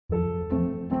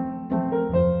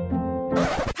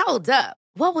Hold up.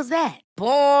 What was that?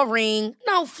 Boring.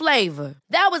 No flavor.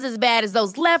 That was as bad as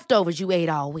those leftovers you ate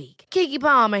all week. Keke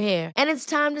Palmer here, and it's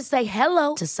time to say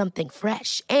hello to something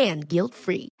fresh and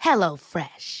guilt-free. Hello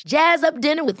Fresh. Jazz up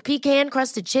dinner with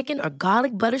pecan-crusted chicken or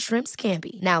garlic butter shrimp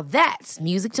scampi. Now that's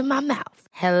music to my mouth.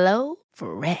 Hello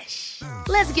Fresh.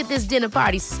 Let's get this dinner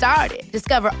party started.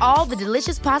 Discover all the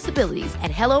delicious possibilities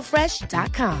at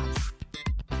hellofresh.com.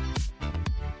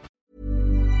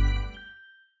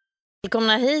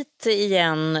 Välkomna hit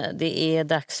igen. Det är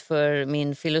dags för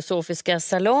min filosofiska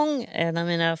salong, en av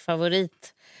mina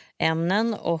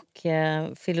favoritämnen, och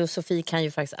filosofi kan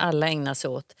ju faktiskt alla ägna sig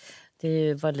åt. Det är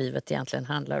ju vad livet egentligen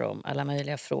handlar om, alla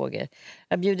möjliga frågor.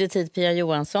 Jag bjuder hit Pia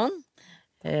Johansson,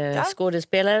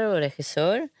 skådespelare och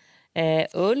regissör.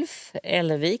 Ulf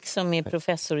Ellervik som är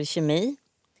professor i kemi.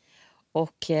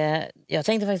 Och jag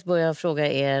tänkte faktiskt börja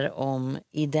fråga er om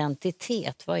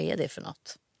identitet. Vad är det för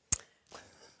något?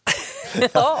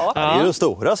 Ja. Det är de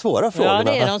stora, svåra frågorna. Ja,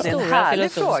 det är de stora. Det är en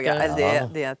härlig fråga.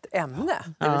 Det är ett ämne.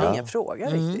 Det är väl ingen fråga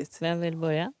riktigt. Vem vill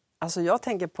börja? Alltså jag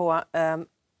tänker på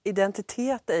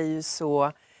identitet är ju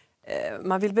så...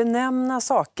 man vill benämna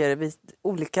saker vid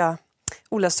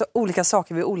olika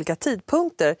saker vid olika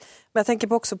tidpunkter. Men jag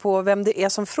tänker också på vem det är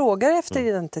som frågar efter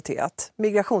identitet.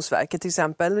 Migrationsverket till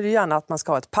exempel. Det är gärna att man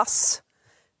ska ha ett pass.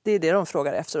 Det är det de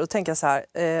frågar efter. Och tänka så här,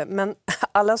 men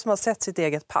alla som har sett sitt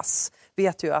eget pass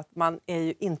vet ju att man är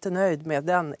ju inte nöjd med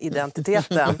den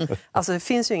identiteten. Alltså det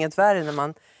finns ju inget värre när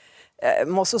man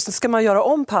måste, så ska man göra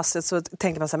om passet så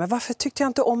tänker man så här, men varför tyckte jag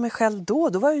inte om mig själv då?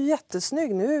 Då var jag ju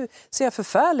jättesnygg, nu ser jag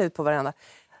förfärlig ut på varandra.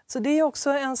 Så det är också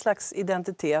en slags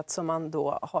identitet som man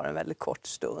då har en väldigt kort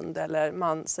stund. Eller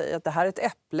man säger att det här är ett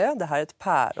äpple, det här är ett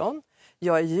päron.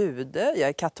 Jag är jude, jag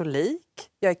är katolik,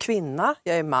 jag är kvinna,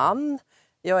 jag är man,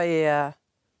 jag är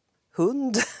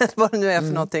hund, vad det nu är för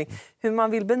någonting. Hur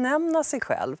man vill benämna sig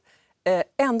själv.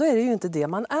 Ändå är det ju inte det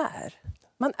man är.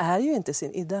 Man är ju inte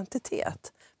sin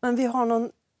identitet. Men vi har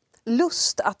någon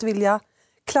lust att vilja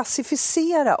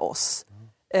klassificera oss.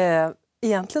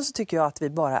 Egentligen så tycker jag att vi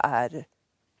bara är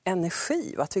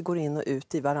energi och att vi går in och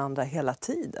ut i varandra hela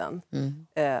tiden.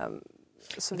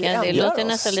 Så det låter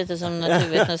nästan lite som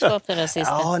naturvetenskap det där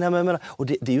sista. Ja, nej, men och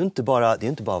det är ju inte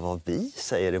bara vad vi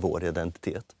säger i vår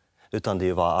identitet, utan det är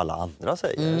ju vad alla andra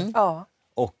säger. Ja.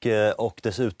 Och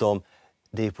dessutom,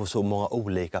 det är på så många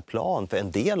olika plan. För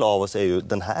en del av oss är ju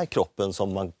den här kroppen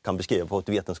som man kan beskriva på ett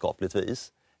vetenskapligt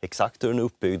vis. Exakt hur den är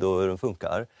uppbyggd och hur den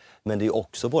funkar. Men det är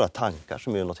också våra tankar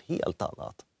som är något helt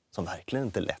annat. Som verkligen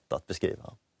inte är lätt att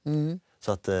beskriva.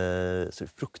 Så att så det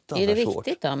är fruktansvärt svårt. Är det svårt.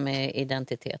 viktigt då med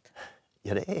identitet?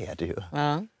 Ja, det är det ju.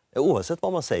 Ja. Oavsett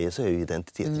vad man säger så är ju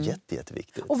identitet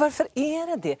jätteviktigt. Och varför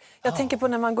är det? Jag tänker på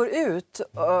när man går ut,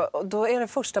 och då är det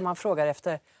första man frågar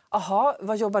efter, aha,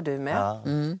 vad jobbar du med?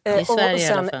 I Sverige och i alla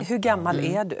sen, fall. hur gammal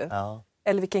är du? Ja.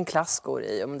 Eller vilken klass går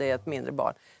i om det är ett mindre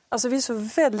barn? Alltså vi är så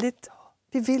väldigt,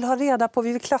 vi vill ha reda på,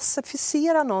 vi vill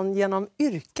klassificera någon genom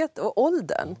yrket och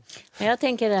åldern. Men jag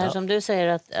tänker det här som du säger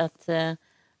att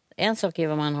en sak är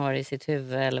vad man har i sitt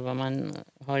huvud eller vad man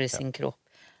har i sin kropp.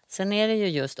 Sen är det ju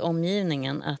just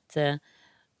omgivningen att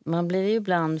man blir ju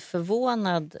ibland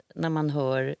förvånad när man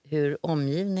hör hur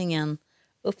omgivningen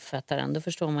uppfattar en. Då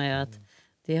förstår man ju att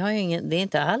det är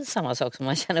inte alls samma sak som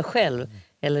man känner själv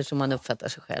eller som man uppfattar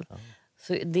sig själv.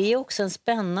 Så det är också en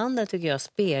spännande, tycker jag,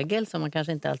 spegel som man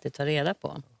kanske inte alltid tar reda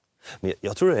på. Men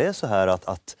jag tror det är så här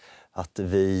att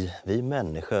vi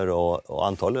människor och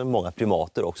antagligen många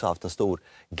primater också haft en stor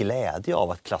glädje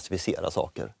av att klassificera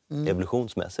saker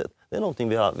evolutionsmässigt. Det är någonting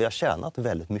vi har tjänat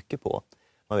väldigt mycket på.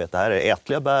 Man vet, det här är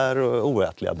ätliga bär och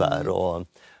oätliga bär. Och,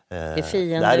 det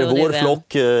här är vår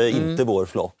flock, inte vår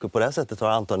flock. Och på det här sättet har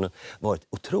det antagligen varit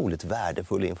otroligt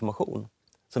värdefull information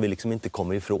som vi liksom inte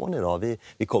kommer ifrån idag.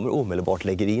 Vi kommer omedelbart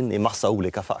lägger in i massa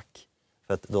olika fack.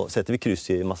 För att då sätter vi kryss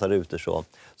i massa rutor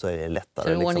så är det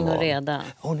lättare. Så ordning och reda.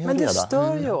 Men det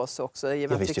stör ju oss också i och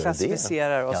med att vi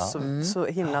klassificerar oss så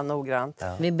himla noggrant.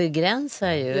 Ja. Vi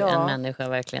begränsar ju en människa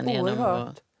verkligen genom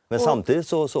att... Men samtidigt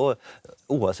så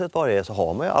oavsett vad det är så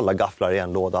har man ju alla gafflar i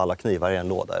en låda, alla knivar i en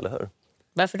låda, eller hur?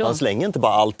 Varför då? Man slänger inte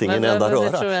bara allting i en enda röra.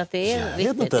 Varför tror du att det är viktigt?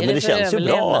 Jag vet inte, men det känns ju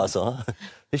bra alltså.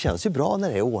 Det känns ju bra när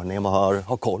det är ordning och man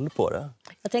har koll på det.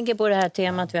 Jag tänker på det här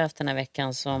temat vi har haft den här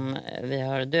veckan som vi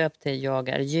har döpt till Jag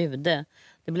är jude.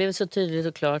 Det blev så tydligt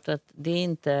och klart att det är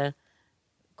inte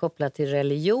kopplat till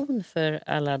religion för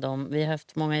alla dem. Vi har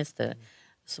haft många gäster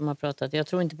som har pratat. Jag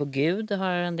tror inte på Gud,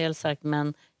 har en del sagt,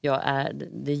 men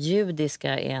det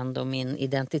judiska är ändå min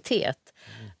identitet.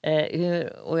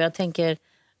 Och jag tänker,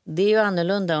 det är ju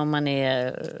annorlunda om man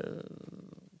är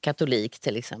katolik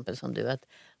till exempel som du. Att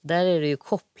där är det ju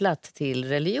kopplat till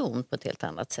religion på ett helt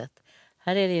annat sätt.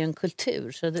 Här är det ju en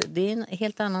kultur, så det är en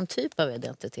helt annan typ av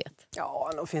identitet.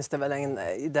 Ja, då finns det väl en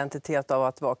identitet av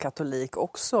att vara katolik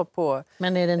också.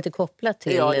 Men är det inte kopplat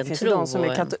till det finns tro? De som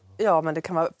är ja, men det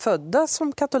kan vara födda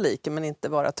som katoliker men inte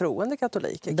vara troende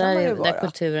katoliker. Där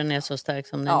kulturen är så stark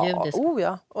som den judiska.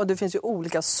 Ja, och det finns ju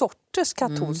olika sorters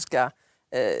katolska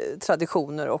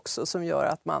traditioner också som gör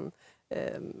att man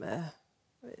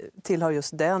tillhör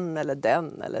just den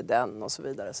eller den och så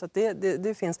vidare. Så att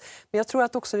det finns. Men jag tror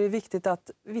att också det är viktigt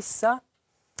att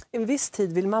en viss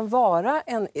tid vill man vara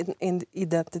en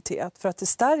identitet för att det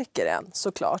stärker en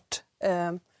såklart.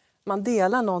 Man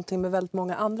delar någonting med väldigt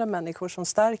många andra människor som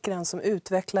stärker en, som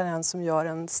utvecklar en, som gör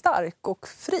en stark och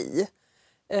fri.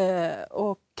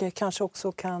 Och kanske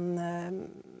också kan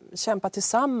kämpa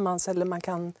tillsammans eller man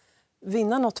kan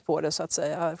vinna något på det så att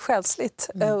säga, själsligt.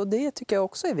 Och det tycker jag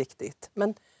också är viktigt.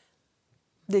 Men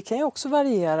det kan ju också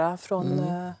variera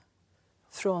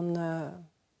från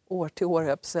år till år,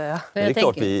 jag säga. Det är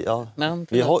klart,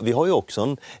 vi har ju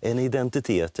också en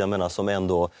identitet, jag menar, som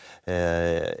ändå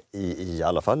i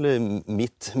alla fall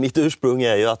mitt ursprung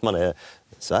är ju att man är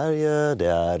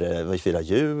Sverige, vi firar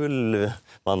jul,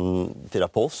 man firar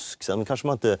påsk. Sen kanske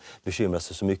man inte bekymrar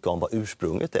sig så mycket om vad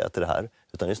ursprunget är till det här,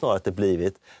 utan det är snarare att det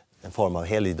blivit en form av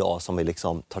helgdag som vi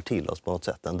liksom tar till oss på något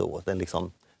sätt ändå. Den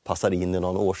liksom passar in i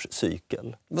någon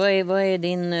årscykel. Vad är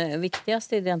din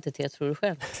viktigaste identitet, tror du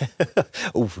själv?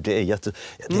 Det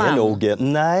är nog...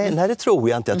 Nej, det tror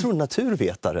jag inte. Jag tror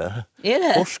naturvetare. Är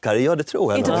det? Forskare, ja det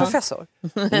tror jag. Inte professor?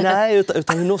 Nej,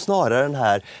 utan nog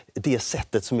snarare det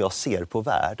sättet som jag ser på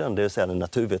världen, det vill säga det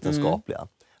naturvetenskapliga.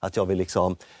 Att jag vill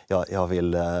liksom, jag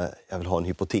vill ha en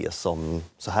hypotes som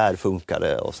så här funkar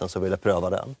det och sen så vill jag pröva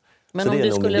den. Men om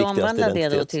du skulle omvandla det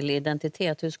då till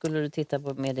identitet, hur skulle du titta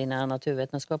på med dina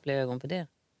naturvetenskapliga ögon på det?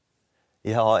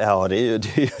 Ja, det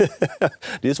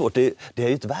är svårt. Det är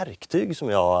ju ett verktyg som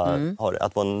jag har.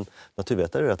 Att vara en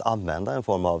naturvetare är att använda en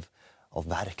form av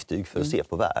verktyg för att se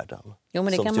på världen. Jo,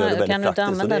 men det kan du inte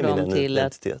använda dem till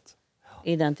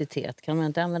identitet? Kan man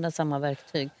inte använda samma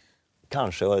verktyg?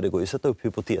 Kanske, och det går ju att sätta upp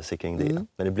hypoteser kring det.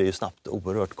 Men det blir ju snabbt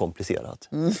oerhört komplicerat.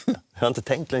 Jag har inte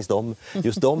tänkt längs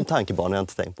just de tankebanorna jag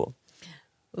inte tänkt på.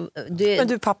 Men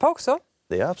du pappa också?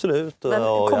 Det är absolut. Men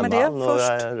kommer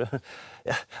det först?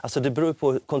 Alltså det beror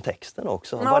på kontexten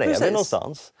också. Ja, var precis. är vi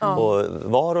någonstans? Och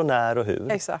var och när och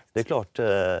hur. Exakt. Det är klart,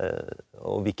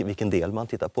 och vilken del man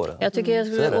tittar på det. Jag tycker jag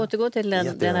skulle återgå till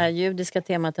den här judiska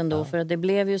temat ändå. För att det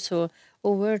blev ju så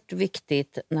oerhört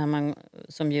viktigt när man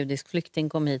som judisk flykting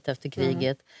kom hit efter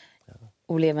kriget.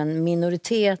 Och blev en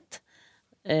minoritet.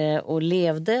 Och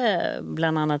levde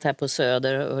bland annat här på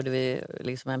Söder, hörde vi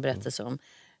liksom en berättelse om.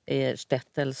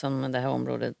 Stettel, som det här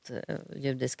området,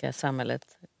 judiska samhället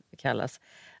kallas.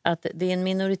 Att det är en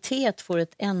minoritet får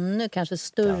ett ännu kanske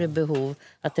större behov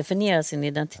att definiera sin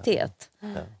identitet.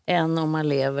 Än om man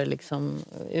lever liksom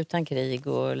utan krig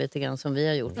och lite grann som vi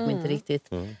har gjort. Som inte riktigt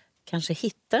kanske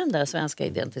hittar den där svenska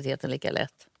identiteten lika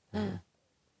lätt.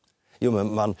 Jo,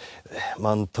 men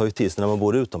man tar ju till sig när man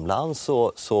bor utomlands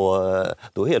så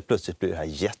då helt plötsligt blir det här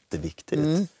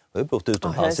jätteviktigt. Jag har bott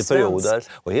utomlands i perioder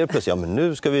och helt plötsligt, men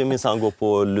nu ska vi minsann gå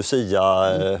på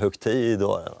Lucia-högtid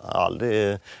och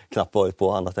aldrig knappt varit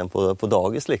på annat än på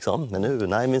dagis liksom. Men nu,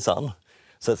 nej minsann.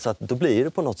 Så att då blir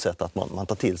det på något sätt att man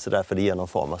tar till sig det för det ger någon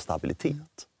form av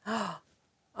stabilitet.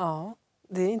 Ja,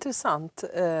 det är intressant.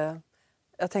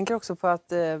 Jag tänker också på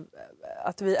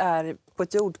att vi är på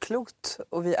ett jordklot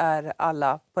och vi är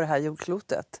alla på det här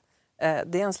jordklotet.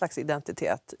 Det är en slags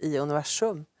identitet i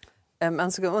universum.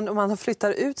 Men om man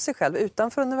flyttar ut sig själv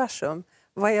utanför universum,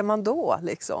 vad är man då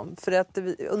liksom? För att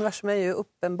universum är ju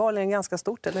uppenbarligen ganska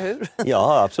stort, eller hur?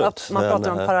 Ja, absolut. Man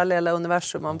pratar om parallella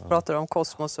universum, man pratar om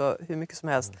kosmos och hur mycket som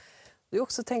helst. Det är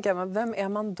också att tänka, men vem är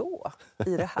man då i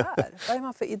det här? Vad är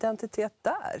man för identitet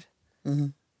där?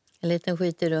 En liten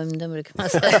skit i rymden brukar man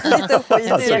säga. En liten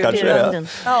skit i rymden.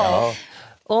 Ja.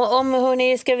 Och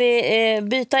hörni, ska vi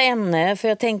byta ämne? För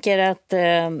jag tänker att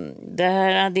det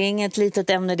är inget litet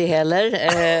ämne det heller.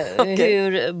 Okay.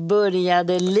 Hur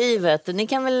började livet? Ni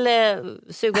kan väl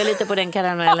suga lite på den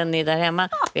karamellen ni där hemma.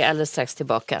 Vi är alldeles strax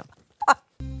tillbaka.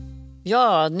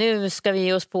 Ja, nu ska vi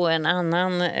ge oss på en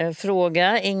annan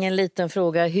fråga. Ingen liten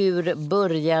fråga. Hur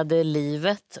började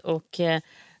livet? Och...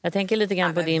 jag tänker lite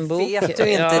grann på din bok. Vet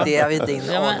du inte det vid din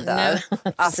ålder?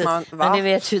 Men det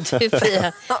vet ju du,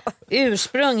 Fia.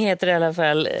 Ursprung heter i alla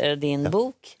fall din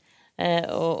bok.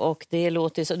 Och det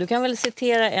låter så. Du kan väl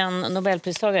citera en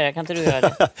Nobelpristagare, kan inte du göra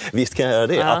det? Visst kan jag göra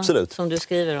det, absolut. Som du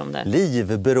skriver om det.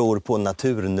 Liv beror på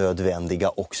naturnödvändiga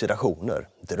oxidationer.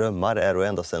 Drömmar är och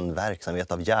endast en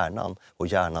verksamhet av hjärnan och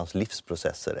hjärnans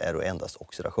livsprocesser är och endast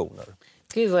oxidationer.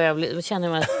 Gud vad jag känner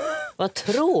mig... Vad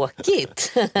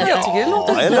tråkigt. Jag tycker det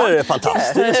låter eller är det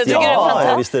fantastiskt? Jag tycker det är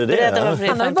fantastiskt. Visst är det Berätta det. varför det är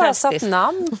Han har ju bara satt fantastiskt.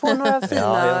 namn på några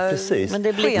fina... Ja, precis. Men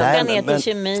det blir Nej, ner men- till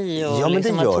kemi och Ja, men det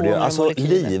liksom gör det ju. atomer och Alltså,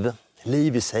 molekyler.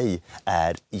 liv i sig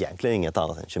är egentligen inget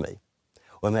annat än kemi.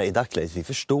 Och jag menar, i dagsläget vi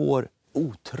förstår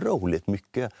otroligt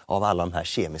mycket av alla de här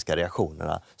kemiska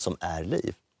reaktionerna som är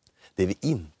liv. Det vi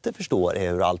inte förstår är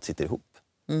hur allt sitter ihop.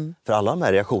 För alla de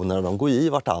här reaktionerna de går i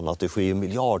vartannat. Det sker ju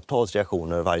miljardtals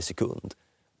reaktioner varje sekund.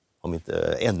 Om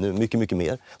inte ännu mycket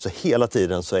mer. Så hela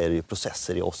tiden så är det ju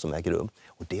processer i oss som äger rum.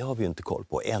 Och det har vi ju inte koll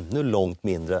på. Ännu långt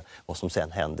mindre vad som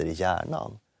sen händer i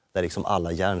hjärnan. Där liksom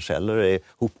alla hjärnceller är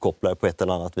hopkopplade på ett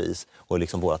eller annat vis. Och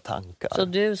liksom våra tankar. Så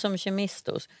du som kemist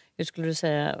då, hur skulle du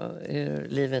säga hur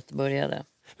livet började?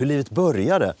 Hur livet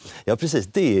började? Ja precis,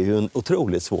 det är ju en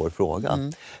otroligt svår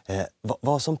fråga.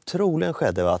 Vad som troligen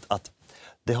skedde var att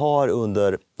det har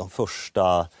under de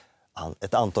första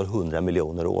ett antal 100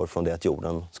 miljoner år från det att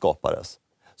jorden skapades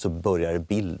så börjar det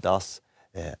bildas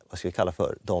vad ska vi kalla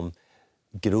för de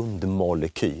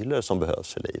grundmolekyler som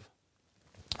behövs för liv.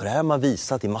 Och det här har man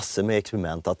visat i massor med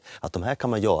experiment att de här kan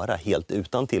man göra helt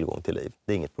utan tillgång till liv.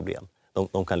 Det är inget problem.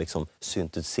 De kan liksom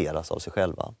syntetiseras av sig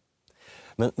själva.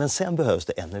 Men sen behövs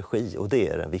det energi och det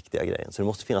är den viktiga grejen. Så det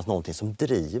måste finnas någonting som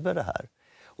driver det här.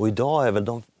 Och idag är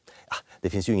väl det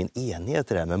finns ju ingen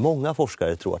enighet i det här, men många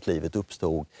forskare tror att livet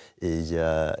uppstod i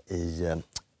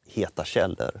heta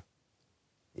källor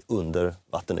under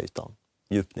vattenytan,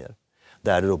 djupt ner.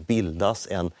 Där det då bildas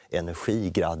en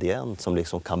energigradient som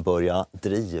liksom kan börja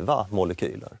driva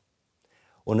molekyler.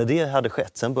 Och när det hade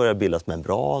skett, sen började det bildas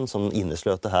membran som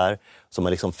inneslöt det här. Så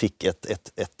man liksom fick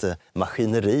ett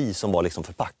maskineri som var liksom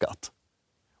förpackat.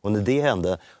 Och när det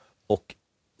hände, och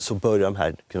så började de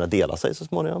här kunna dela sig så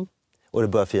småningom. Och det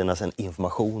började finnas en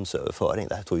informationsöverföring.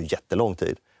 Det här tog ju jättelång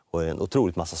tid och en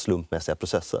otroligt massa slumpmässiga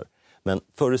processer. Men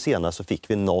förr eller senare så fick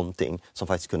vi någonting som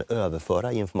faktiskt kunde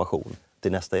överföra information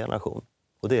till nästa generation.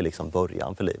 Och det är liksom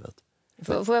början för livet.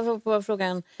 Får jag få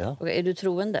frågan, Ja. är du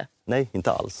troende? Nej,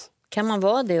 inte alls. Kan man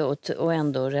vara det och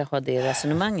ändå ha det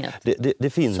resonemanget?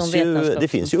 Det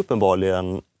finns ju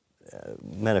uppenbarligen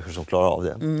människor som klarar av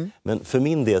det. Men för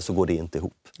min del så går det inte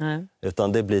ihop. Nej.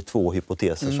 Utan det blir två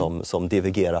hypoteser som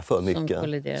divergerar för mycket.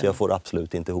 kolliderar. Så jag får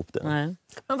absolut inte ihop det. Nej.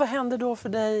 Men vad händer då för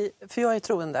dig, för jag är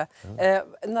troende,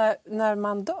 när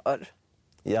man dör?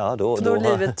 Ja, då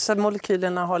Livet, så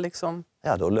molekylerna har liksom...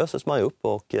 Ja, då löses man upp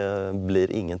och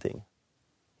blir ingenting.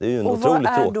 Det är ju en Och vad otroligt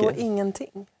är tråkig... då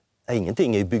ingenting? Ja,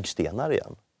 ingenting är ju byggstenar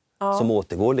igen. Som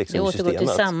återgår liksom Det i återgår systemet.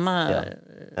 till samma... Ja.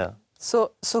 Ja.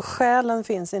 Så själen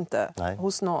finns inte Nej.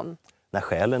 hos någon? När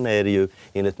själen är det ju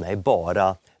enligt mig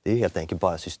det är ju helt enkelt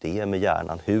bara system i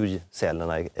hjärnan. Hur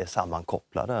cellerna är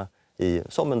sammankopplade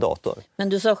som en dator. Men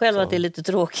du sa själv att det är lite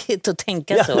tråkigt att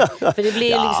tänka så. För det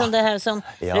blir ju liksom det här som...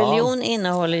 Ja. Religion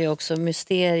innehåller ju också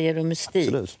mysterier och mystik.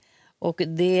 Absolut. Och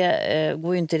det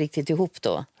går ju inte riktigt ihop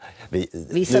då.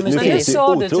 Vissa nu Men mysterier. det finns ju sa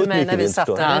du otroligt till mig mycket när vi inte satt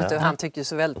förstår. där. Ja. Han tycker ju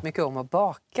så väldigt mycket om att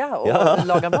baka och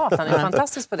laga mat. Han är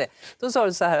fantastisk på det. Då sa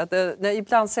du så här att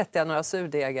ibland sätter jag några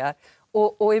surdegar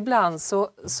och ibland så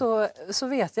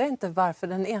vet jag inte varför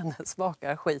den ena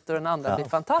smakar skit och den andra blir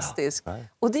fantastisk. Nej.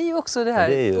 Och det är ju också det här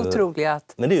Det är ju- otroliga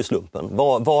att... Men det är ju slumpen.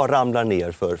 Vad ramlar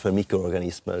ner för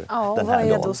mikroorganismer Ja, den vad här är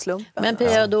dagen? då slumpen? Men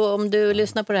Pia, då, om du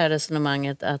lyssnar på det här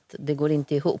resonemanget att det går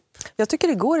inte ihop. Jag tycker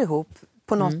det går ihop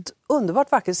på något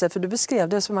underbart vackert sätt, för du beskrev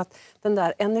det som att den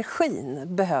där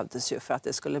energin behövdes ju för att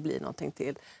det skulle bli någonting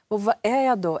till. Och vad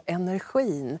är då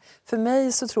energin? För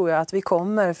mig så tror jag att vi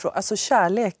kommer från, alltså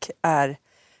kärlek är,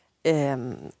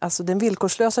 alltså den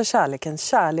villkorslösa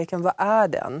kärleken, vad är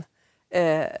den?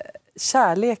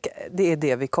 Kärlek, det är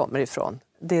det vi kommer ifrån.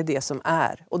 Det är det som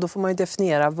är. Och då får man ju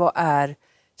definiera, vad är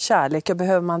kärlek?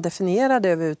 Behöver man definiera det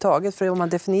överhuvudtaget? För om man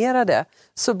definierar det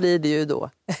så blir det ju då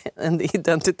en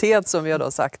identitet som vi har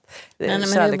då sagt. Men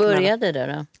hur började det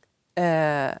då?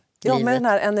 Ja, med den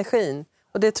här energin.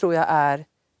 Och det tror jag är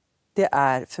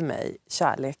för mig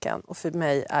kärleken. Och för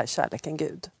mig är kärleken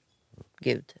Gud.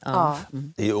 Gud. Ja.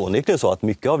 Det är ju onekligen så att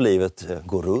mycket av livet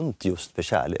går runt just för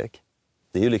kärlek.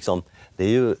 Det är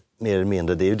ju mer eller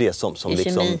mindre det som I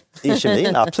liksom... kemi. I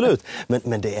kemin, absolut.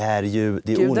 Men det är Gud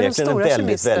är den onekligen en stora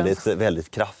kemisten.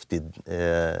 väldigt kraftig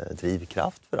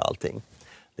drivkraft för allting.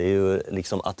 Det är ju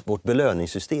liksom att vårt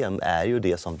belöningssystem är ju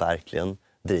det som verkligen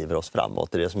driver oss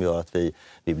framåt. Det är det som gör att vi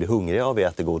blir hungriga och vi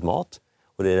äter god mat.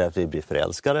 Och det är därför vi blir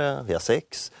förälskade, vi har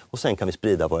sex. Och sen kan vi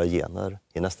sprida våra gener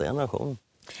i nästa generation.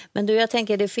 Men du, jag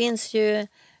tänker det finns ju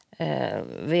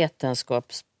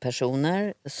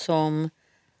vetenskapspersoner som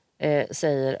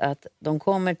säger att de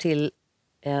kommer till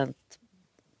ett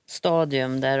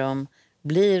stadium där de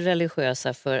blir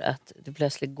religiösa för att det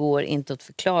plötsligt går inte att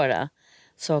förklara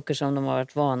saker som de har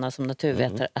varit vana som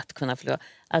naturvetare att kunna förklara.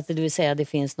 Alltså det vill säga det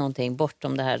finns någonting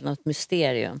bortom det här, något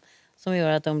mysterium som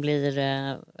gör att de blir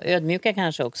ödmjuka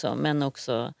kanske också, men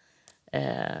också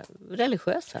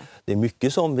religiösa. Det är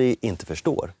mycket som vi inte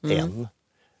förstår än.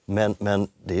 Men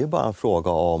det är ju bara en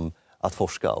fråga om att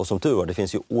forska. Och som tur var, det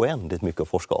finns ju oändligt mycket att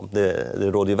forska om. Det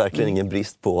råder ju verkligen ingen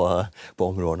brist på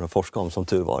områden att forska om, som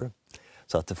tur var.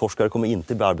 Så att forskare kommer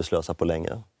inte bli arbetslösa på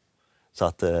länge. Så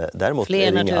att, däremot fler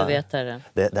är naturvetare.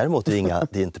 Däremot är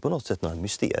det är inte på något sätt några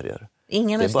mysterier.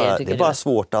 Inga mysterier, tycker det är bara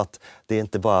svårt att, det är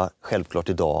inte bara självklart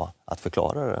idag att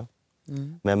förklara det.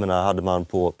 Men jag menar, hade man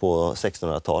på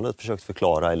 1600-talet försökt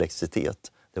förklara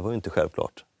elektricitet, det var ju inte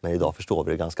självklart. Men idag förstår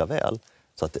vi det ganska väl.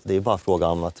 Så att det är bara fråga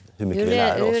om att hur mycket vi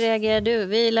lär oss. Hur reagerar du?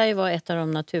 Vi lär ju vara ett av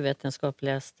de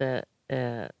naturvetenskapligaste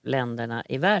länderna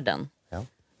i världen. Ja.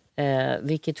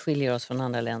 Vilket skiljer oss från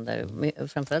andra länder.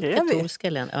 Framförallt katolska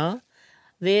länder. Ja.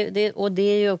 Och det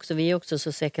är ju också, vi är också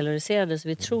så sekulariserade så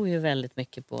vi tror ju väldigt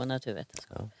mycket på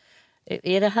naturvetenskap. Ja.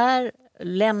 Är det här,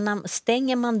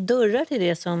 stänger man dörrar till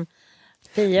det som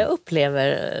Pia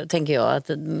upplever, tänker jag? Att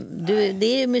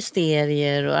det är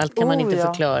mysterier och allt kan man inte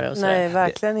förklara. Och nej,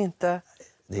 verkligen inte.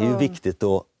 Det är ju viktigt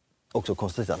att också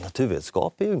konstatera att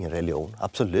naturvetenskap är ju ingen religion.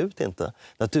 Absolut inte.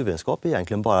 Naturvetenskap är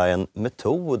egentligen bara en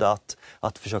metod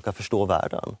att försöka förstå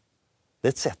världen. Det är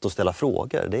ett sätt att ställa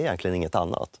frågor. Det är egentligen inget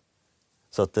annat.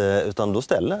 Så att, utan då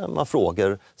ställer man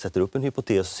frågor, sätter upp en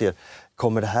hypotes och ser,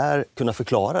 kommer det här kunna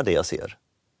förklara det jag ser?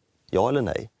 Ja eller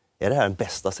nej? Är det här det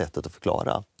bästa sättet att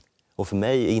förklara? Och för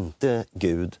mig är inte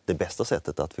Gud det bästa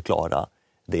sättet att förklara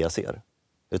det jag ser.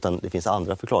 Utan det finns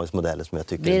andra förklaringsmodeller som jag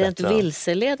tycker är bättre. Blir det ett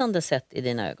vilseledande sätt i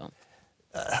dina ögon?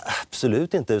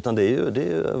 Absolut inte, utan det är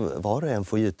ju var och en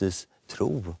får givetvis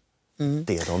tro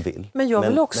det de vill. Men jag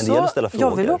vill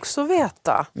också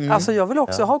veta. Alltså jag vill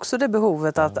också ha också det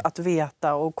behovet att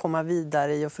veta och komma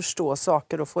vidare i och förstå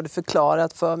saker och få det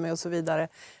förklarat för mig och så vidare.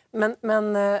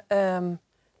 Men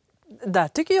där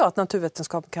tycker jag att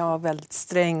naturvetenskapen kan vara väldigt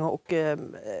sträng och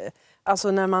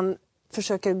alltså när man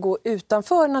försöker gå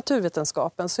utanför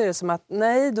naturvetenskapen så är det som att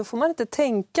nej, då får man inte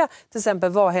tänka till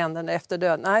exempel vad händer efter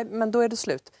döden. Nej, men då är det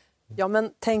slut. Ja,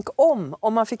 men tänk om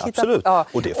man fick hitta... Absolut,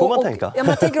 och det får man tänka. Ja,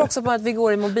 man tänker också på att vi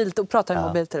går och pratar i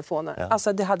mobiltelefoner. Ja.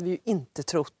 Alltså det hade vi ju inte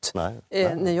trott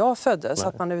när jag föddes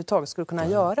att man överhuvudtaget skulle kunna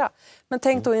göra. Men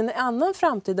tänk då i en annan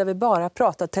framtid där vi bara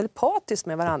pratar telepatiskt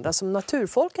med varandra som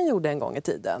naturfolken gjorde en gång i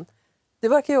tiden. Det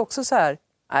verkar ju också så här,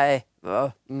 nej,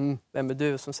 vem är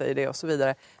du som säger det och så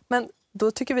vidare. Men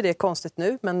då tycker vi det är konstigt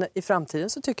nu, men i framtiden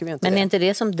så tycker vi inte det. Men är inte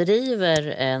det som driver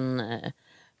en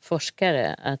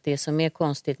forskare, att det som är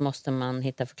konstigt måste man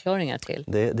hitta förklaringar till?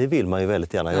 Det vill man ju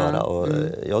väldigt gärna göra och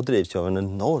jag drivs ju av en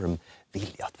enorm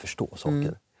vilja att förstå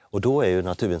saker. Och då är ju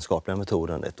naturvetenskapliga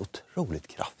metoden ett otroligt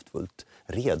kraftfullt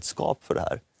redskap för det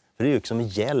här. För det är ju liksom en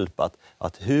hjälp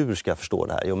att hur ska jag förstå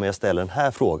det här? Jo, men jag ställer den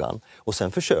här frågan och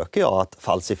sen försöker jag att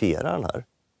falsifiera den här.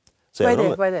 Så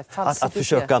vad är det? Att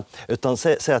försöka, utan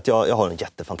säga att jag har en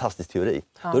jättefantastisk teori.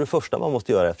 Då är det första man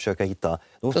måste göra är att försöka hitta,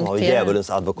 då måste man ha djävulens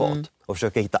advokat och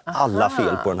försöka hitta alla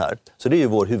fel på den här. Så det är ju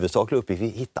vår huvudsakliga uppgift, vi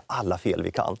hittar alla fel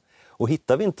vi kan. Och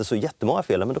hittar vi inte så jättemånga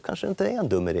fel, men då kanske det inte är en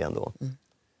dum idé ändå.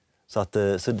 Så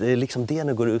det är liksom det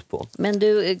det går ut på. Men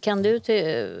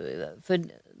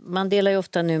för man delar ju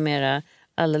ofta numera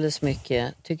alldeles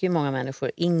mycket, tycker ju många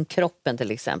människor, in kroppen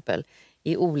till exempel,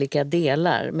 i olika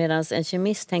delar. Medan en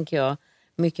kemist, tänker jag,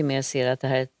 mycket mer ser att det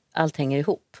här, allt hänger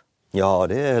ihop. Ja,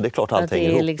 det är klart allt hänger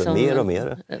ihop, liksom, mer och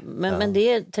mer. Men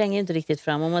det tränger inte riktigt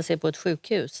fram. Om man ser på ett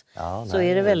sjukhus så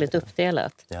är det väldigt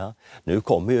uppdelat. Ja. Nu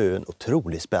kommer ju en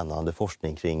otroligt spännande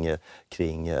forskning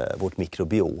kring vårt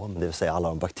mikrobiom, det vill säga alla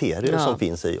de bakterier som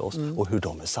finns i oss och hur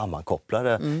de är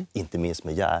sammankopplade, inte minst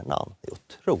med hjärnan. Det är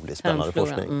otroligt spännande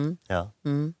forskning.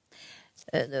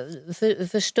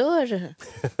 Förstör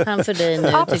han för dig nu,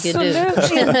 tycker du?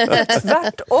 Absolut inte,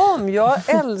 tvärtom. Jag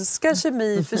älskar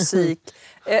kemi, fysik,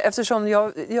 eftersom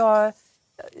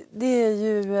det är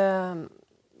ju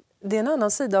det är en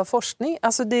annan sida av forskning.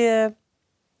 Alltså det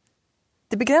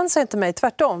begränsar inte mig,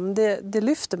 tvärtom. Det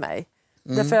lyfter mig.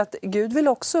 Därför att Gud vill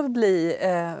också bli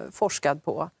forskad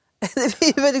på.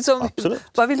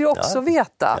 Man vill ju också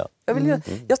veta.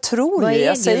 Jag tror ju,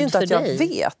 jag säger ju inte att jag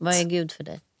vet. Vad är Gud för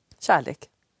dig? Kärlek.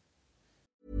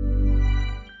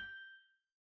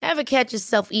 Ever catch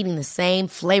yourself eating the same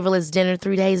flavorless dinner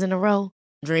 3 days in a row?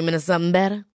 Dreaming of something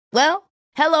better? Well,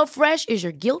 HelloFresh is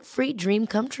your guilt-free dream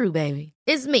come true, baby.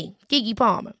 It's me, Keke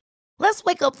Palmer. Let's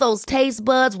wake up those taste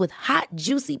buds with hot,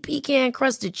 juicy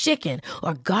pecan-crusted chicken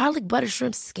or garlic butter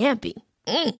shrimp scampi.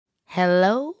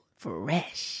 Hello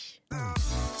Fresh.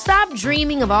 Stop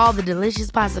dreaming of all the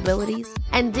delicious possibilities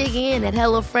and dig in at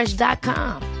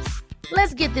HelloFresh.com.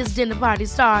 Let's get this dinner party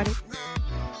started.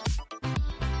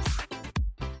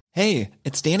 Hey,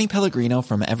 it's Danny Pellegrino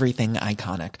from Everything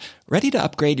Iconic. Ready to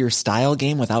upgrade your style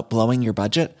game without blowing your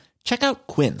budget? Check out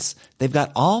Quince. They've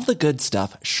got all the good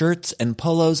stuff, shirts and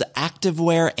polos,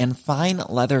 activewear, and fine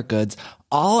leather goods,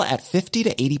 all at 50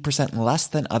 to 80% less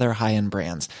than other high-end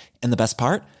brands. And the best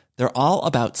part? They're all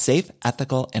about safe,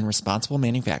 ethical, and responsible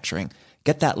manufacturing.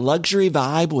 Get that luxury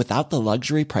vibe without the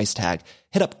luxury price tag.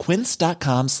 Hit up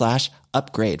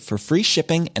quince.com/upgrade for free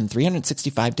shipping and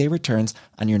 365-day returns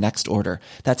on your next order.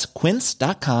 That's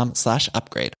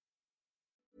quince.com/upgrade.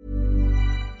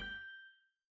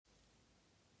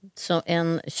 Så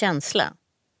en känsla.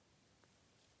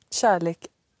 Kärlek,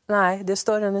 nej, det är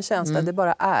större än en känsla, det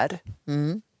bara är.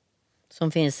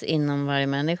 Som finns inom varje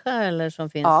människa eller som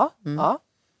finns... Ja,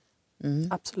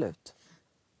 absolut.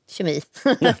 Kemi.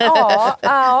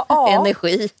 Ja.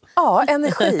 Energi. Ja,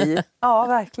 energi. Ja,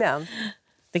 verkligen.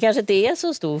 Det kanske inte är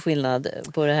så stor skillnad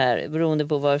på det här beroende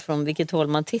på från vilket håll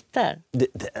man tittar.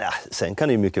 Sen kan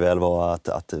det ju mycket väl vara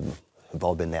att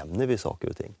vad benämner vi saker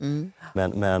och ting.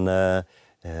 Men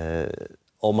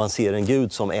om man ser en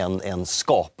gud som en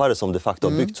skapare som de facto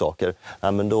har byggt saker,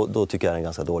 men då tycker jag det är en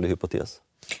ganska dålig hypotes.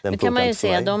 Nu kan man ju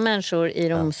se de människor i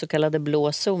de så kallade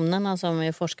blå zonerna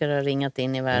som forskare har ringat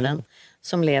in i världen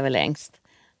som lever längst.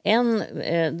 Det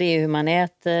är hur man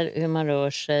äter, hur man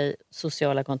rör sig,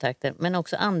 sociala kontakter, men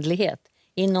också andlighet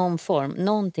i någon form.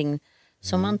 Någonting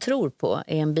som man tror på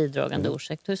är en bidragande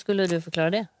orsak. Hur skulle du förklara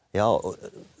det? Ja,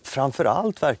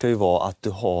 framförallt verkar det ju vara att du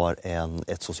har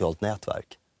ett socialt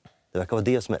nätverk. Det verkar vara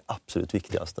det som är absolut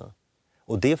viktigaste.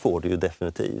 Och det får du ju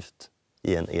definitivt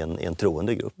i en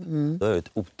troende grupp. Du har ju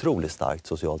ett otroligt starkt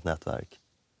socialt nätverk.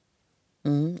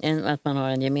 Att man har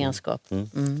en gemenskap.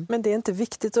 Men det är inte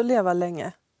viktigt att leva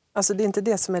länge. Alltså det är inte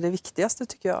det som är det viktigaste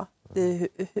tycker jag. Det är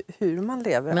hur man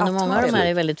lever. Men många av de här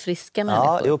är väldigt friska människor.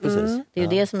 Ja, jo, precis. Det är ju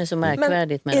det som är så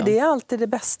märkvärdigt med dem. dem. Är det alltid det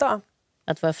bästa?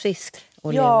 Att vara frisk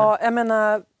och leva? Ja, jag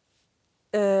menar...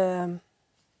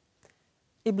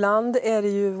 ibland är det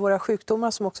ju våra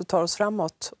sjukdomar som också tar oss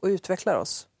framåt och utvecklar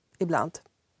oss. Ibland.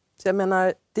 Så jag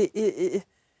menar,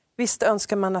 visst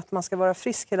önskar man att man ska vara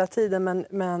frisk hela tiden,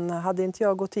 men hade inte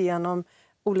jag gått igenom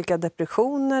olika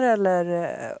depressioner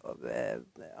eller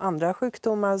andra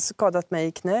sjukdomar, skadat mig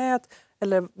i knät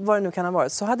eller vad det nu kan ha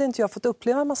varit, så hade inte jag fått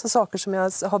uppleva en massa saker som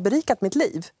jag har berikat mitt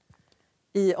liv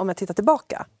om jag tittar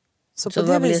tillbaka. Så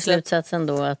vad blir slutsatsen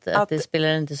då? Att det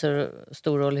spelar inte så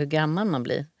stor roll hur gammal man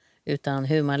blir, utan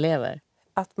hur man lever?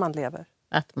 Att man lever.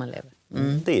 Att man lever.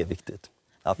 Det är viktigt.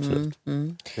 Absolut.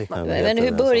 Men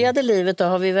hur började livet då?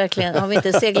 Har vi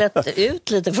inte seglat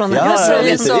ut lite från den här? Jag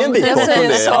säger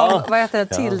som vad heter det,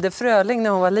 Tilde Fröling när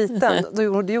hon var liten. Då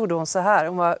gjorde hon så här.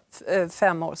 Hon var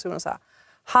 5 år, så gjorde hon så här.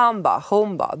 Hamba,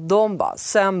 homba, domba,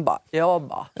 semba,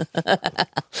 jobba.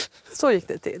 Så gick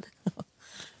det till.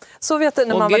 Så vet du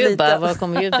när man var liten. Vad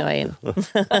kommer Gud ha in?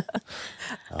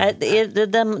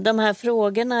 De här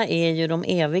frågorna är ju de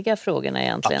eviga frågorna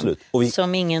egentligen.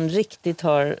 Som ingen riktigt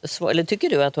har svar. Eller tycker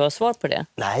du att du har svar på det?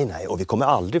 Nej, och vi kommer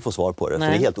aldrig få svar på det. För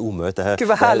det är helt omöjligt. Gud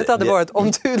vad härligt det hade varit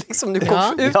om du liksom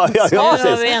kom ut. Ja,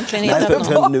 har vi egentligen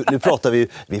nu pratar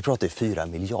vi pratar 4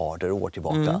 miljarder år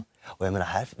tillbaka. Och jag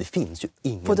menar, det finns ju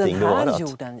ingenting bevarat. På den här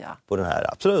jorden, ja. På den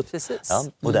här, absolut. Precis. Ja,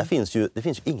 och det finns ju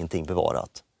ingenting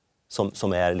bevarat.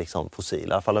 Som är liksom fossil.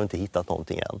 I alla fall har vi inte hittat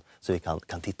någonting än så vi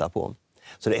kan titta på.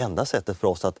 Så det enda sättet för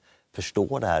oss att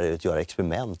förstå det här är att göra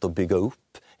experiment och bygga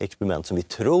upp experiment som vi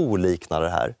tror liknar det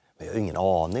här. Men jag har ingen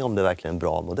aning om det är verkligen en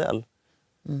bra modell.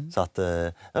 Så att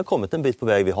det har kommit en bit på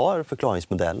väg. Vi har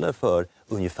förklaringsmodeller för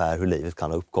ungefär hur livet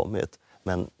kan ha uppkommit.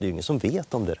 Men det är ju ingen som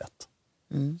vet om det är rätt.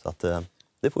 Så att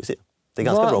det får vi se. Det är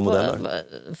ganska bra modeller.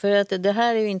 För att det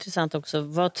här är ju intressant också.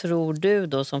 Vad tror du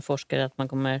då som forskare att man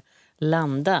kommer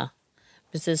landa?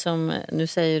 Precis som nu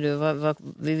säger du,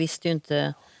 vi visste ju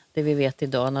inte det vi vet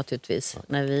idag naturligtvis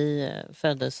när vi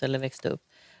föddes eller växte upp.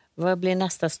 Vad blir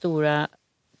nästa stora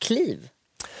kliv?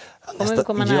 Det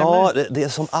är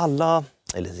som alla,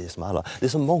 det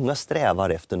som många strävar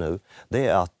efter nu, det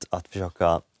är att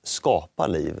försöka skapa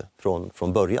liv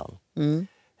från början.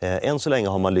 Än så länge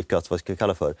har man lyckats, vad ska vi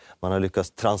kalla för, man har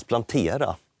lyckats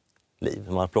transplantera liv.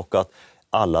 Man har plockat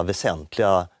alla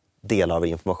väsentliga delar av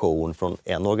information från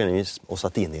en organism och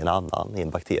satt in i en annan, i en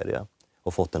bakterie,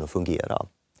 och fått den att fungera.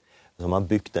 Så man har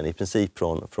byggt den i princip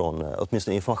från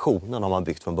åtminstone informationen har man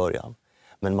byggt från början.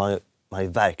 Men man har ju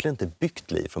verkligen inte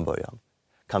byggt liv från början.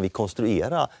 Kan vi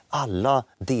konstruera alla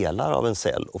delar av en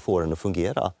cell och få den att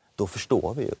fungera, då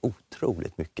förstår vi ju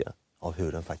otroligt mycket av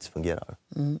hur den faktiskt fungerar.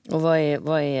 Och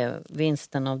vad är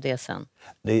vinsten av det sen?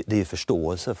 Det är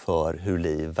förståelse för hur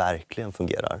liv verkligen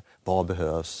fungerar. Vad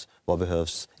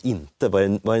behövs inte? Vad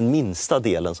är den minsta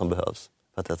delen som behövs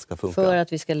för att det ska funka? För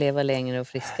att vi ska leva längre och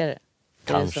friskare?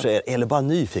 Kanske, eller bara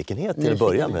nyfikenhet till att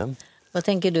börja med. Vad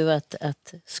tänker du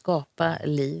att skapa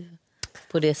liv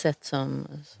på det sätt som...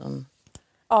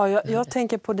 Ja, jag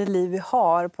tänker på det liv vi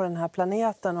har på den här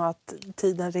planeten och att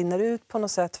tiden rinner ut på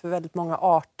något sätt för väldigt många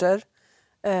arter.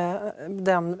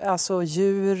 Alltså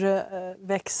djur,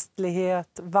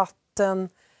 växtlighet, vatten.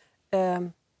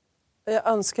 Jag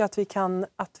önskar att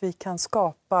vi kan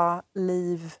skapa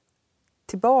liv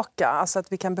tillbaka, alltså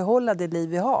att vi kan behålla det liv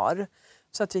vi har.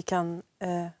 Så att vi kan...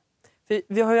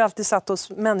 vi har ju alltid satt oss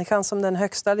människan som den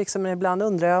högsta, liksom, men ibland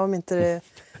undrar jag om inte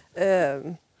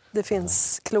det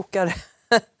finns klokare...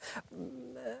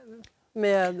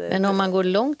 Men om man går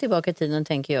långt tillbaka i tiden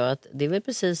tänker jag att det är väl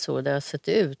precis så det har sett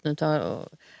ut.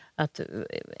 Att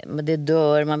det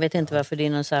dör, man vet inte varför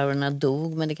dinosaurierna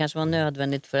dog, men det kanske var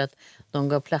nödvändigt för att de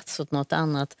gav plats åt något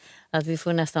annat. Att vi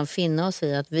får nästan finna oss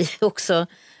i att vi också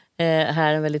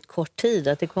här en väldigt kort tid,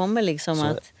 att det kommer liksom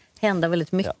att hända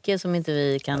väldigt mycket som inte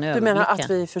vi kan överblicka. Du menar att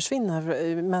vi försvinner,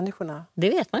 människorna? Det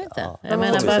vet man inte. Ja, Jag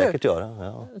menar, det säkert göra.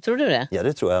 Ja. Tror du det? Ja,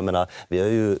 det tror jag. Jag menar, vi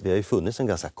har ju funnits en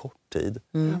ganska kort tid.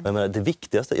 Jag menar, det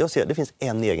viktigaste, jag ser det finns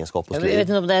en egenskap hos liv. Jag vet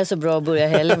inte om det är så bra att börja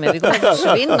heller med. Vi kommer att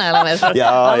försvinna alla människor.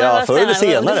 Ja, förr eller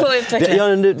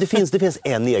senare. Det finns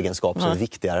en egenskap som är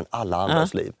viktigare än alla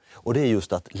andras liv. Och det är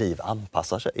just att liv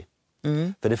anpassar sig.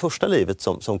 För det första livet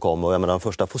som kom, och jag menar, den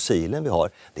första fossilen vi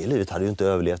har, det livet hade ju inte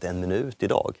överlevt en minut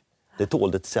idag. Det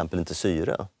tålde till exempel inte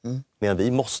syre. Men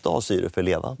vi måste ha syre för att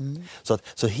leva.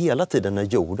 Så hela tiden när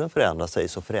jorden förändrar sig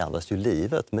så förändras ju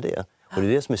livet med det. Och det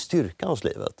är det som är styrkan hos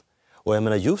livet. Och jag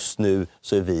menar, just nu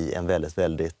så är vi en väldigt,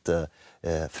 väldigt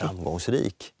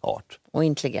framgångsrik art. Och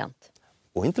intelligent.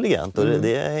 Och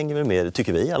det hänger väl med,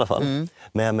 tycker vi i alla fall.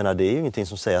 Men jag menar, det är ju ingenting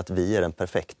som säger att vi är den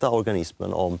perfekta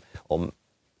organismen om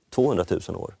 200 000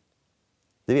 år.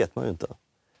 Det vet man ju inte.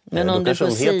 Men om du får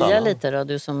säga lite då,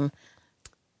 du som...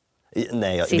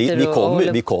 Nej,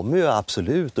 vi kommer ju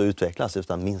absolut att utvecklas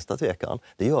utan minsta tvekan.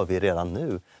 Det gör vi redan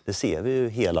nu. Det ser vi ju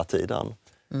hela tiden.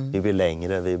 Vi blir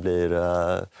längre, vi blir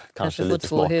kanske lite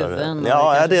smartare.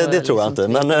 Ja, det tror jag inte,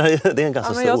 men det är en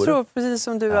ganska stor... Jag tror precis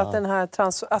som du att den här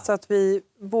alltså att vi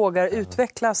vågar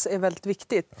utvecklas är väldigt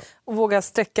viktigt. Och våga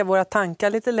sträcka våra tankar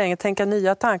lite längre, tänka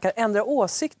nya tankar, ändra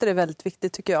åsikter är väldigt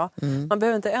viktigt tycker jag. Man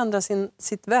behöver inte ändra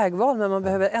sitt vägval, men man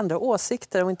behöver ändra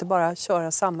åsikter och inte bara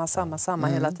köra samma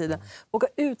hela tiden. Våga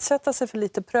utsätta sig för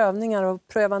lite prövningar och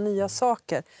pröva nya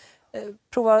saker.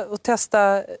 Prova och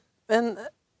testa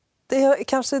det är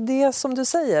kanske det som du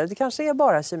säger, det kanske är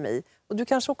bara kemi. Och du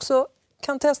kanske också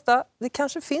kan testa, det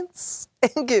kanske finns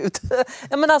en gud.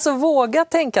 Men alltså våga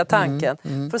tänka tanken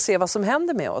för att se vad som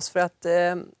händer med oss. För att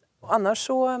annars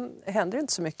så händer det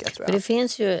inte så mycket, tror jag. För det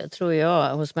finns ju, tror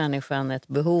jag, hos människan ett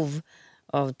behov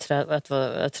av att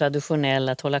vara traditionell,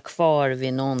 att hålla kvar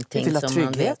vid någonting som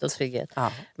man vet, och trygghet.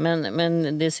 Ja.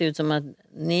 Men det ser ut som att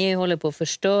ni håller på att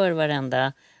förstöra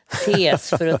varenda tes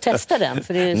för att testa den.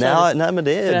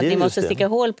 För, ni måste sticka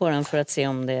hål på den för att se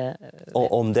om det...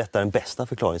 Om detta är den bästa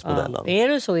förklaringsmodellen. Ja. Är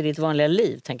det så i ditt vanliga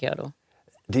liv, tänker jag då?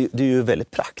 Det är ju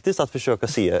väldigt praktiskt att försöka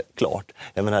se klart.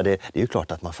 Jag menar, det är ju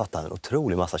klart att man fattar en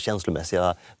otrolig massa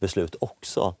känslomässiga beslut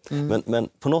också. Men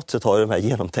på något sätt har ju de här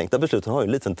genomtänkta besluten har ju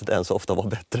en liten tendens att ofta vara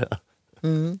bättre.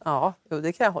 Ja,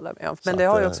 det kan jag hålla med om. Men det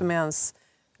har ju också med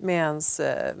ens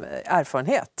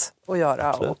erfarenhet att göra.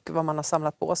 Absolut. Och vad man har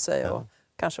samlat på sig och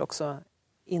kanske också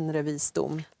inre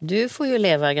visdom. Du får ju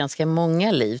leva ganska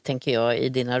många liv, tänker jag, i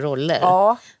dina roller.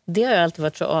 Ja. Det har jag alltid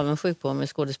varit så avundsjuk på med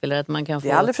skådespelare. Att man kan få...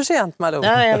 Det är aldrig för sent, Malou.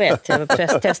 Ja, jag vet. Jag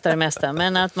testar det mesta.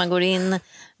 Men att man går in,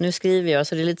 nu skriver jag,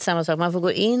 så det är lite samma sak. Man får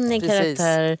gå in i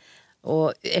karaktär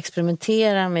och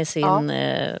experimentera med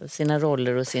sina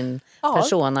roller och sin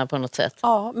persona på något sätt.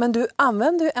 Ja, men du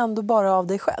använder ju ändå bara av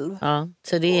dig själv. Ja,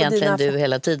 så det är egentligen du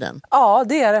hela tiden? Ja,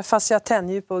 det är det. Fast jag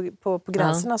tänjer ju på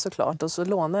gränserna såklart. Och så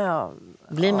lånar jag...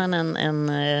 Blir man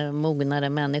en mognare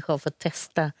människa och får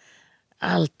testa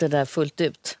allt det där fullt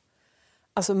ut?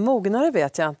 Alltså mognare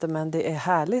vet jag inte, men det är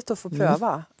härligt att få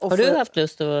pröva. Har du haft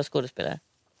lust att vara skådespelare?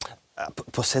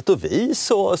 På sätt och vis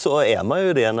så är man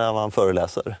ju det när man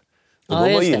föreläser. Då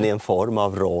går man in i en form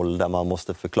av roll där man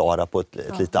måste förklara på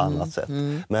ett lite annat sätt.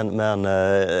 Men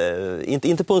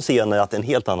inte på en scen, att en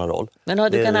helt annan roll.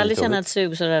 Men du kan aldrig känna ett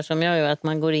sug så där som jag gör, att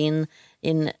man går in i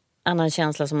en annan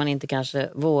känsla som man inte kanske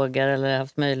vågar eller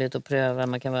haft möjlighet att pröva.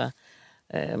 Man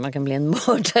kan bli en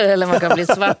mördare eller man kan bli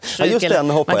svartsjuk eller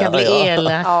man kan bli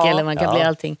elak eller man kan bli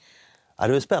allting. Ja,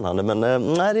 det är spännande, men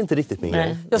nej, det är inte riktigt min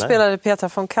grej. Jag spelade Petra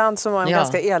von Kant som var en Ja.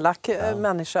 ganska elak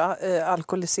människa,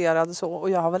 alkoholiserad så. Och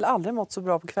jag har väl aldrig mått så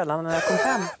bra på kvällarna när jag kom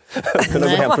hem. Kunna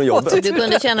gå hem från jobbet. Du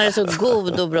kunde känna dig så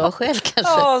god och bra själv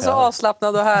kanske. Ja, så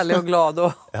avslappnad och härlig och glad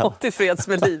och tillfreds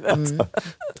med livet.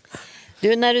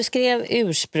 Du, när du skrev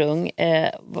Ursprung,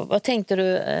 vad tänkte du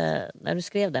när du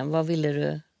skrev den? Vad ville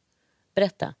du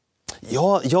berätta?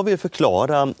 Ja, jag vill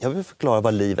förklara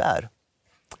vad liv är.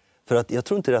 För att jag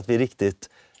tror inte att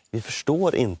vi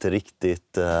förstår inte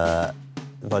riktigt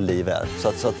vad liv är. Så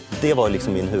att det var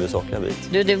liksom min huvudsakliga bit.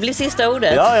 Du, det blir sista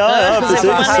ordet. Ja, Sen får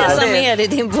man precis. läsa mer i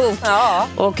din bok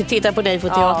och titta på dig på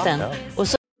teatern. Ja. Och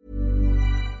så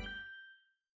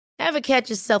Ever catch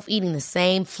yourself eating the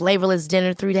same flavorless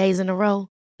dinner 3 days in a row?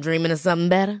 Dreaming of something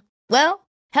better? Well,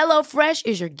 HelloFresh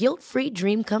is your guilt-free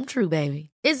dream come true, baby.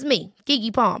 It's me,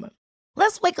 Keke Palmer.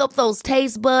 Let's wake up those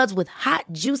taste buds with hot,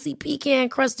 juicy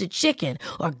pecan-crusted chicken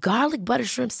or garlic butter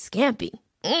shrimp scampi.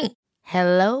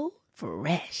 Hello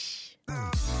Fresh.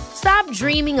 Stop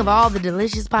dreaming of all the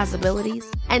delicious possibilities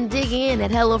and dig in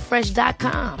at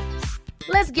HelloFresh.com.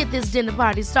 Let's get this dinner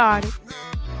party started.